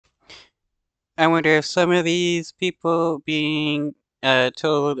I wonder if some of these people being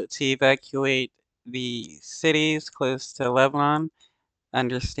told to evacuate the cities close to Lebanon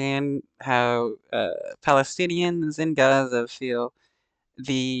understand how Palestinians in Gaza feel.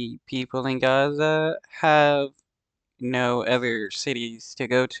 The people in Gaza have no other cities to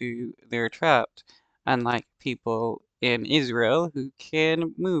go to. They're trapped, unlike people in Israel who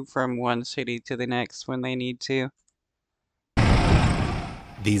can move from one city to the next when they need to.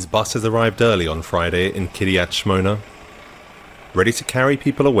 These buses arrived early on Friday in Kiryat Shmona, ready to carry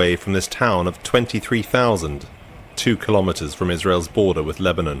people away from this town of 23,000, 2 kilometers from Israel's border with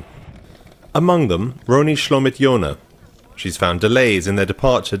Lebanon. Among them, Roni Shlomit Yona. She's found delays in their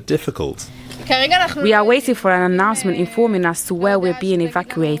departure difficult. We are waiting for an announcement informing us to where we're being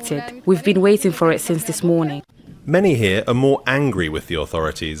evacuated. We've been waiting for it since this morning. Many here are more angry with the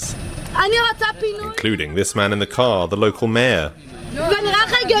authorities, including this man in the car, the local mayor.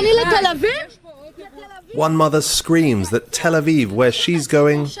 One mother screams that Tel Aviv, where she's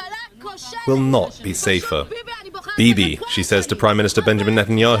going, will not be safer. Bibi, she says to Prime Minister Benjamin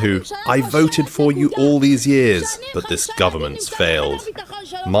Netanyahu, I voted for you all these years, but this government's failed.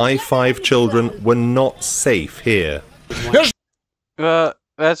 My 5 children were not safe here. Well,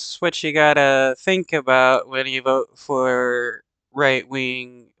 that's what you gotta think about when you vote for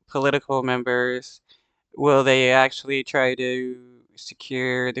right-wing political members. Will they actually try to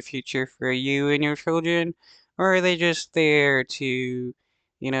secure the future for you and your children? Or are they just there to,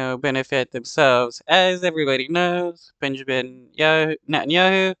 benefit themselves? As everybody knows, Benjamin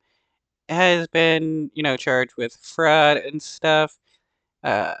Netanyahu has been, charged with fraud and stuff.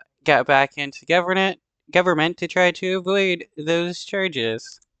 Got back into government to try to avoid those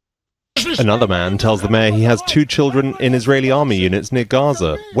charges. Another man tells the mayor he has 2 children in Israeli army units near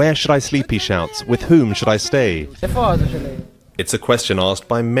Gaza. Where should I sleep, he shouts. With whom should I stay? It's a question asked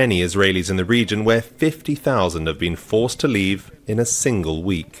by many Israelis in the region, where 50,000 have been forced to leave in a single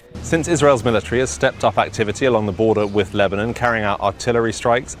week. Since Israel's military has stepped up activity along the border with Lebanon, carrying out artillery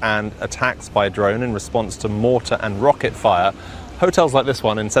strikes and attacks by drone in response to mortar and rocket fire, hotels like this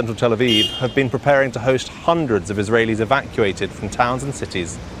one in central Tel Aviv have been preparing to host hundreds of Israelis evacuated from towns and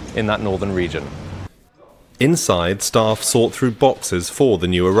cities in that northern region. Inside, staff sort through boxes for the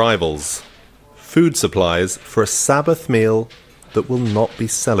new arrivals. Food supplies for a Sabbath meal that will not be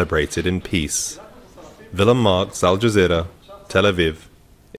celebrated in peace. Willem Marks, Al Jazeera, Tel Aviv.